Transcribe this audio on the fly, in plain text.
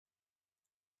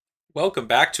Welcome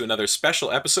back to another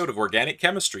special episode of Organic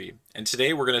Chemistry, and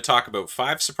today we're going to talk about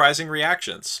 5 surprising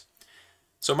reactions.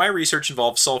 So my research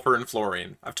involves sulfur and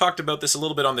fluorine. I've talked about this a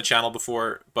little bit on the channel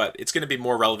before, but it's going to be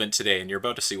more relevant today, and you're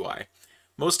about to see why.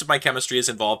 Most of my chemistry has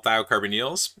involved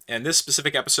thiocarbonyls, and this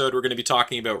specific episode we're going to be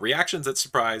talking about reactions that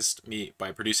surprised me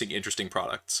by producing interesting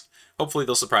products. Hopefully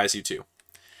they'll surprise you too.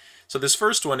 So this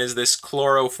first one is this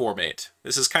chloroformate.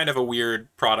 This is kind of a weird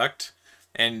product,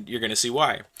 and you're going to see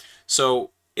why.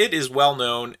 So it is well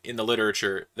known in the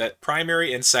literature that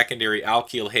primary and secondary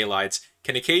alkyl halides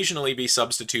can occasionally be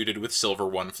substituted with silver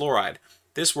 1 fluoride.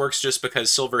 This works just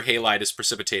because silver halide is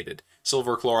precipitated.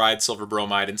 Silver chloride, silver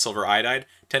bromide, and silver iodide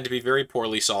tend to be very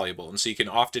poorly soluble, and so you can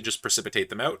often just precipitate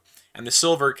them out, and the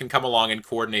silver can come along and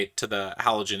coordinate to the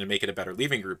halogen and make it a better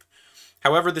leaving group.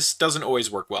 However, this doesn't always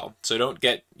work well, so don't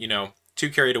get, too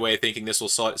carried away thinking this will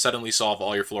suddenly solve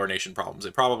all your fluorination problems.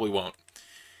 It probably won't.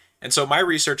 And so my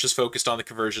research is focused on the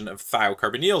conversion of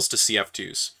thiocarbonyls to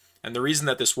CF2s. And the reason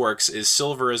that this works is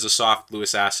silver is a soft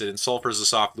Lewis acid and sulfur is a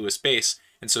soft Lewis base,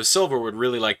 and so silver would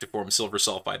really like to form silver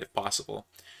sulfide if possible.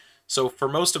 So for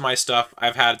most of my stuff,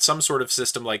 I've had some sort of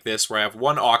system like this where I have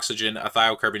one oxygen, a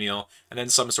thiocarbonyl, and then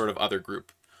some sort of other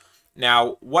group.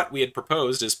 Now, what we had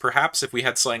proposed is perhaps if we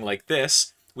had something like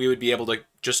this, we would be able to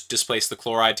just displace the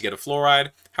chloride to get a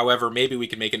fluoride. However, maybe we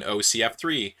could make an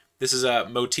OCF3. This is a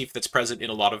motif that's present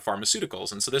in a lot of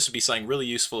pharmaceuticals, and so this would be something really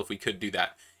useful if we could do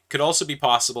that. It could also be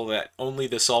possible that only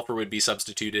the sulfur would be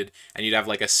substituted, and you'd have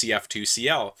like a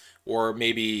CF2Cl, or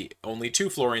maybe only 2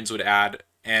 fluorines would add,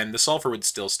 and the sulfur would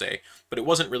still stay, but it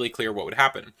wasn't really clear what would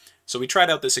happen. So we tried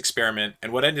out this experiment,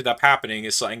 and what ended up happening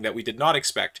is something that we did not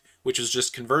expect, which was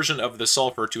just conversion of the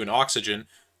sulfur to an oxygen,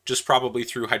 just probably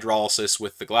through hydrolysis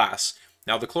with the glass.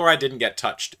 Now the chloride didn't get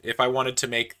touched. If I wanted to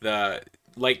make the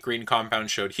light green compound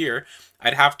showed here,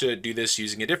 I'd have to do this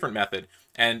using a different method.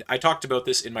 And I talked about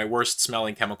this in my worst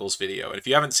smelling chemicals video. And if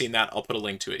you haven't seen that, I'll put a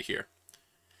link to it here.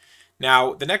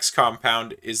 Now, the next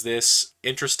compound is this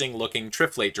interesting looking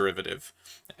triflate derivative.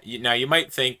 Now, you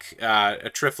might think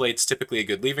a triflate's typically a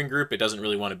good leaving group. It doesn't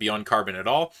really want to be on carbon at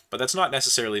all, but that's not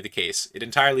necessarily the case. It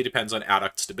entirely depends on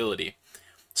adduct stability.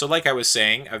 So like I was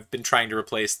saying, I've been trying to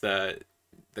replace the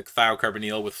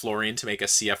thiocarbonyl with fluorine to make a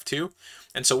CF2.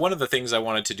 And so one of the things I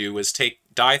wanted to do was take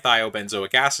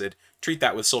dithiobenzoic acid, treat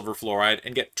that with silver fluoride,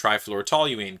 and get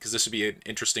trifluorotoluene, because this would be an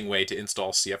interesting way to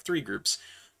install CF3 groups.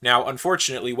 Now,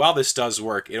 unfortunately, while this does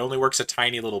work, it only works a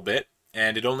tiny little bit,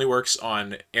 and it only works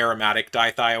on aromatic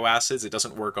dithioacids. It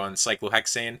doesn't work on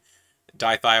cyclohexane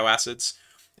dithioacids.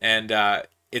 And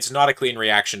it's not a clean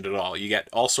reaction at all. You get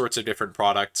all sorts of different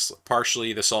products.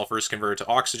 Partially, the sulfurs convert to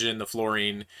oxygen, the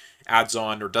fluorine adds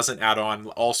on or doesn't add on.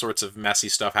 All sorts of messy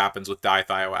stuff happens with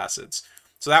dithioacids.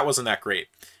 So that wasn't that great.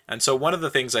 And so one of the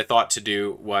things I thought to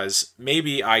do was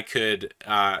maybe I could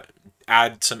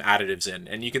add some additives in.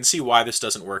 And you can see why this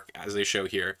doesn't work as they show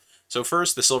here. So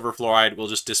first, the silver fluoride will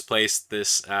just displace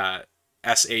this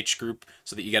SH group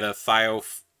so that you get a thiocarbonyl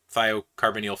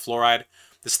fluoride.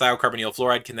 This thiocarbonyl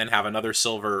fluoride can then have another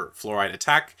silver fluoride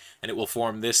attack, and it will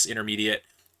form this intermediate.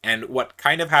 And what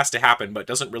kind of has to happen, but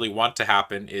doesn't really want to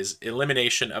happen, is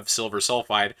elimination of silver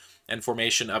sulfide and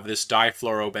formation of this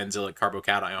difluorobenzylic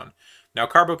carbocation. Now,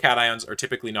 carbocations are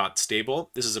typically not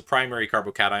stable. This is a primary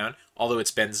carbocation, although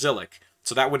it's benzylic,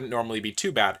 so that wouldn't normally be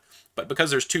too bad. But because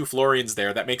there's 2 fluorines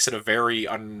there, that makes it a very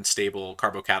unstable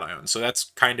carbocation, so that's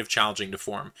kind of challenging to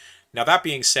form. Now, that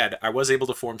being said, I was able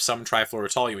to form some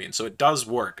trifluorotoluene, so it does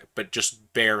work, but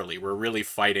just barely. We're really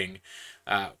fighting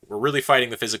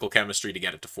the physical chemistry to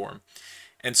get it to form.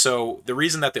 And so the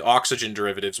reason that the oxygen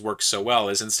derivatives work so well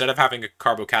is instead of having a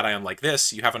carbocation like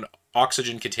this, you have an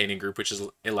oxygen-containing group which is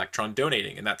electron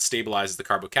donating, and that stabilizes the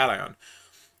carbocation.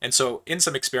 And so in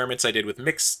some experiments I did with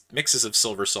mixes of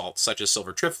silver salts, such as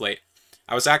silver triflate,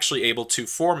 I was actually able to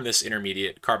form this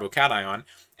intermediate carbocation,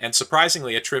 and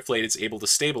surprisingly, a triflate is able to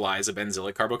stabilize a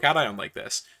benzylic carbocation like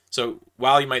this. So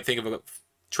while you might think of a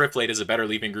triflate as a better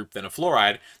leaving group than a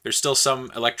fluoride, there's still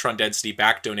some electron density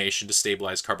back donation to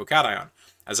stabilize carbocation,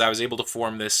 as I was able to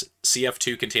form this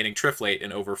CF2 containing triflate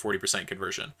in over 40%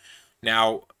 conversion.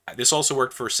 Now, this also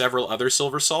worked for several other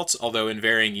silver salts, although in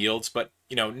varying yields, but,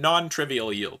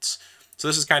 non-trivial yields. So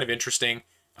this is kind of interesting.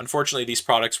 Unfortunately, these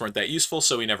products weren't that useful,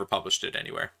 so we never published it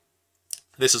anywhere.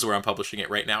 This is where I'm publishing it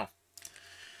right now.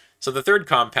 So the third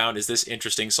compound is this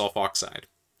interesting sulfoxide.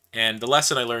 And the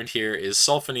lesson I learned here is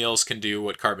sulfinyls can do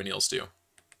what carbonyls do.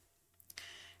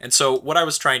 And so what I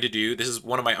was trying to do, this is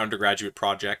one of my undergraduate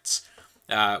projects,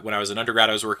 when I was an undergrad,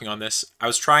 I was working on this. I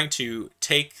was trying to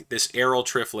take this aryl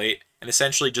triflate and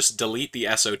essentially just delete the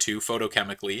SO2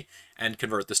 photochemically and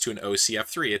convert this to an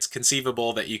OCF3. It's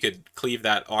conceivable that you could cleave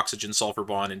that oxygen-sulfur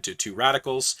bond into two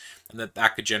radicals, and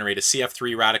that could generate a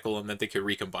CF3 radical, and then they could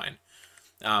recombine.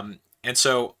 And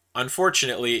so,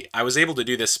 unfortunately, I was able to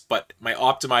do this, but my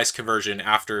optimized conversion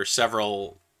after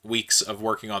several weeks of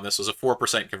working on this was a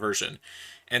 4% conversion.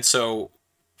 And so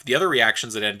the other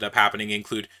reactions that ended up happening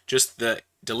include just the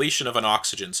deletion of an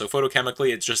oxygen. So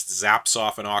photochemically, it just zaps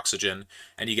off an oxygen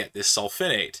and you get this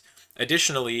sulfinate.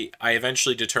 Additionally, I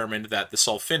eventually determined that the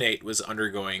sulfinate was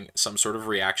undergoing some sort of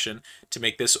reaction to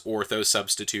make this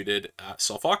ortho-substituted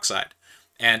sulfoxide.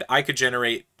 And I could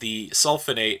generate the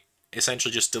sulfinate,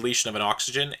 essentially just deletion of an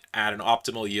oxygen, at an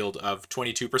optimal yield of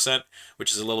 22%,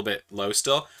 which is a little bit low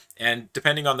still. And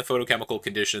depending on the photochemical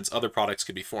conditions, other products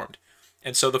could be formed.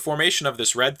 And so the formation of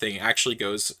this red thing actually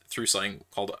goes through something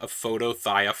called a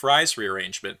photo-thia-fries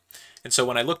rearrangement. And so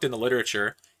when I looked in the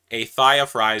literature, a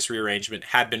thia-fries rearrangement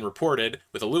had been reported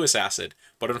with a Lewis acid,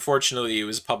 but unfortunately it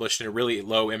was published in a really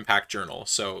low impact journal.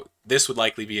 So this would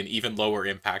likely be an even lower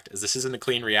impact, as this isn't a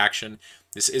clean reaction.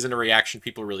 This isn't a reaction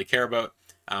people really care about.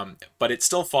 But it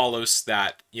still follows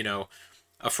that,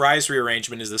 a fries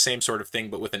rearrangement is the same sort of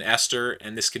thing, but with an ester,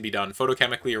 and this can be done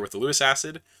photochemically or with a Lewis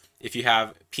acid. If you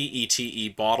have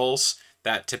PETE bottles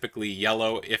that typically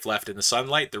yellow if left in the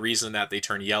sunlight, the reason that they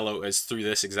turn yellow is through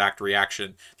this exact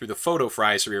reaction, through the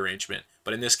photo-fries rearrangement.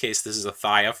 But in this case, this is a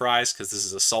thia-fries because this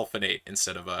is a sulfonate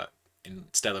instead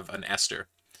of an ester.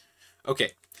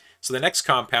 Okay, so the next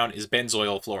compound is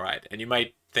benzoyl fluoride, and you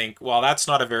might think, well, that's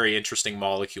not a very interesting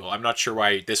molecule. I'm not sure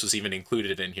why this was even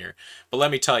included in here. But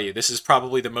let me tell you, this is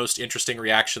probably the most interesting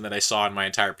reaction that I saw in my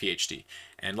entire PhD.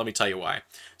 And let me tell you why.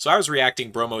 So I was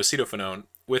reacting bromoacetophenone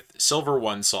with silver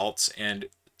 1 salts and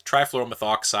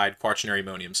trifluoromethoxide quaternary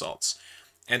ammonium salts.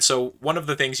 And so one of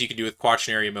the things you can do with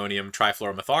quaternary ammonium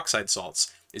trifluoromethoxide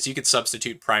salts is you could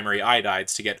substitute primary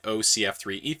iodides to get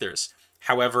OCF3 ethers.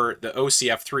 However, the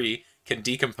OCF3 can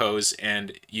decompose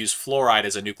and use fluoride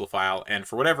as a nucleophile, and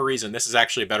for whatever reason, this is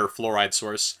actually a better fluoride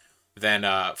source than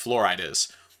fluoride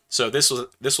is. So this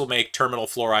will make terminal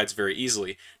fluorides very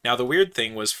easily. Now the weird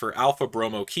thing was for alpha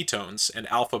bromo ketones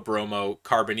and alpha bromo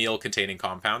carbonyl containing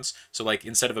compounds. So like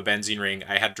instead of a benzene ring,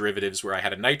 I had derivatives where I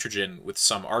had a nitrogen with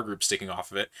some R group sticking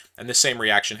off of it, and the same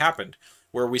reaction happened,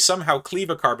 where we somehow cleave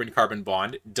a carbon-carbon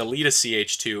bond, delete a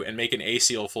CH2, and make an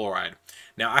acyl fluoride.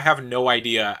 Now I have no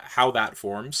idea how that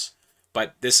forms,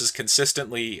 but this is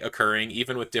consistently occurring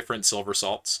even with different silver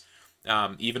salts,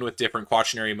 even with different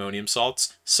quaternary ammonium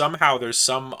salts. Somehow there's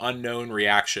some unknown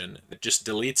reaction that just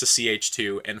deletes a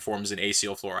CH2 and forms an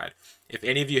acyl fluoride. If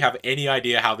any of you have any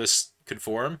idea how this could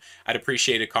form, I'd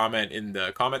appreciate a comment in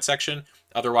the comment section.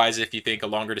 Otherwise, if you think a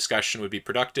longer discussion would be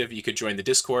productive, you could join the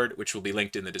Discord, which will be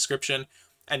linked in the description,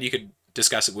 and you could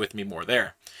discuss it with me more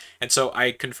there. And so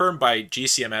I confirmed by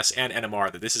GCMS and NMR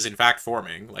that this is in fact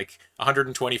forming. Like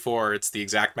 124, it's the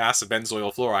exact mass of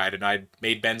benzoyl fluoride, and I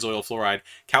made benzoyl fluoride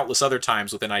countless other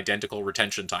times with an identical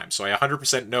retention time. So I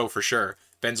 100% know for sure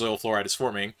benzoyl fluoride is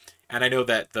forming, and I know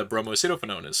that the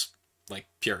bromoacetophenone is like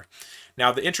pure.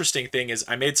 Now the interesting thing is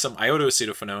I made some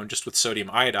iodoacetophenone just with sodium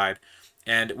iodide,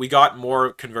 and we got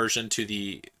more conversion to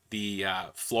the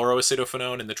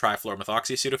fluoroacetophenone and the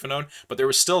trifluoromethoxyacetophenone, but there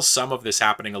was still some of this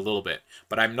happening a little bit.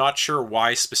 But I'm not sure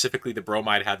why specifically the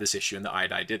bromide had this issue and the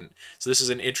iodide didn't. So this is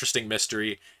an interesting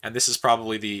mystery, and this is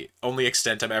probably the only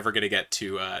extent I'm ever going to get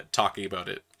to talking about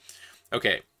it.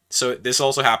 Okay, so this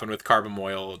also happened with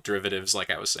carbomoyl derivatives, like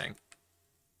I was saying.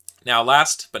 Now,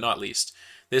 last but not least,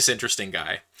 this interesting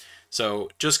guy. So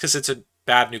just because it's a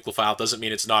bad nucleophile doesn't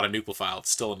mean it's not a nucleophile. It's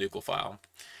still a nucleophile.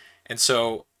 And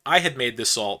so I had made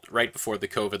this salt right before the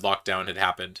COVID lockdown had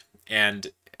happened, and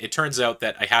it turns out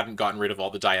that I hadn't gotten rid of all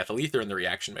the diethyl ether in the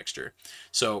reaction mixture.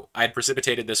 So I had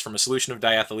precipitated this from a solution of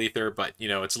diethyl ether, but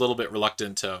it's a little bit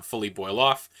reluctant to fully boil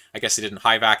off. I guess I didn't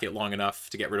high vac it long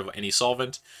enough to get rid of any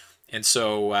solvent, and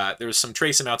so there was some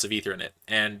trace amounts of ether in it,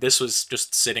 and this was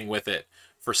just sitting with it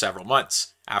for several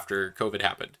months after COVID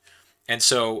happened. And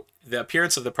so the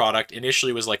appearance of the product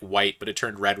initially was like white, but it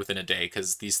turned red within a day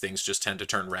because these things just tend to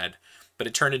turn red. But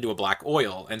it turned into a black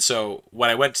oil. And so when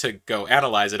I went to go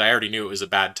analyze it, I already knew it was a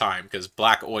bad time because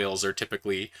black oils are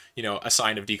typically, a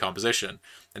sign of decomposition.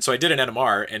 And so I did an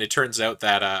NMR, and it turns out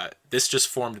that this just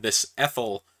formed this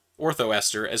ethyl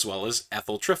orthoester as well as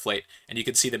ethyl triflate. And you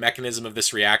can see the mechanism of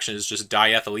this reaction is just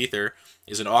diethyl ether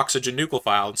is an oxygen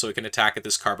nucleophile, and so it can attack at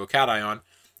this carbocation.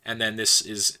 And then this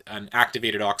is an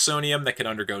activated oxonium that can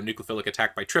undergo nucleophilic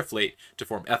attack by triflate to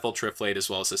form ethyl triflate as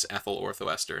well as this ethyl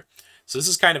orthoester. So this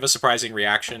is kind of a surprising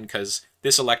reaction because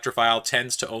this electrophile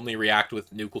tends to only react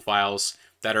with nucleophiles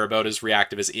that are about as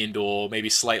reactive as indole, maybe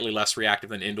slightly less reactive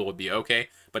than indole would be okay.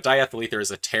 But diethyl ether is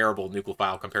a terrible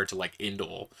nucleophile compared to like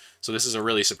indole. So this is a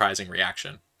really surprising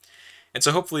reaction. And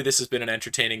so hopefully this has been an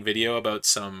entertaining video about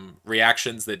some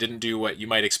reactions that didn't do what you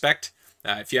might expect.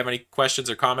 If you have any questions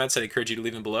or comments, I'd encourage you to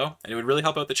leave them below. And it would really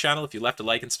help out the channel if you left a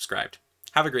like and subscribed.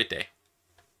 Have a great day.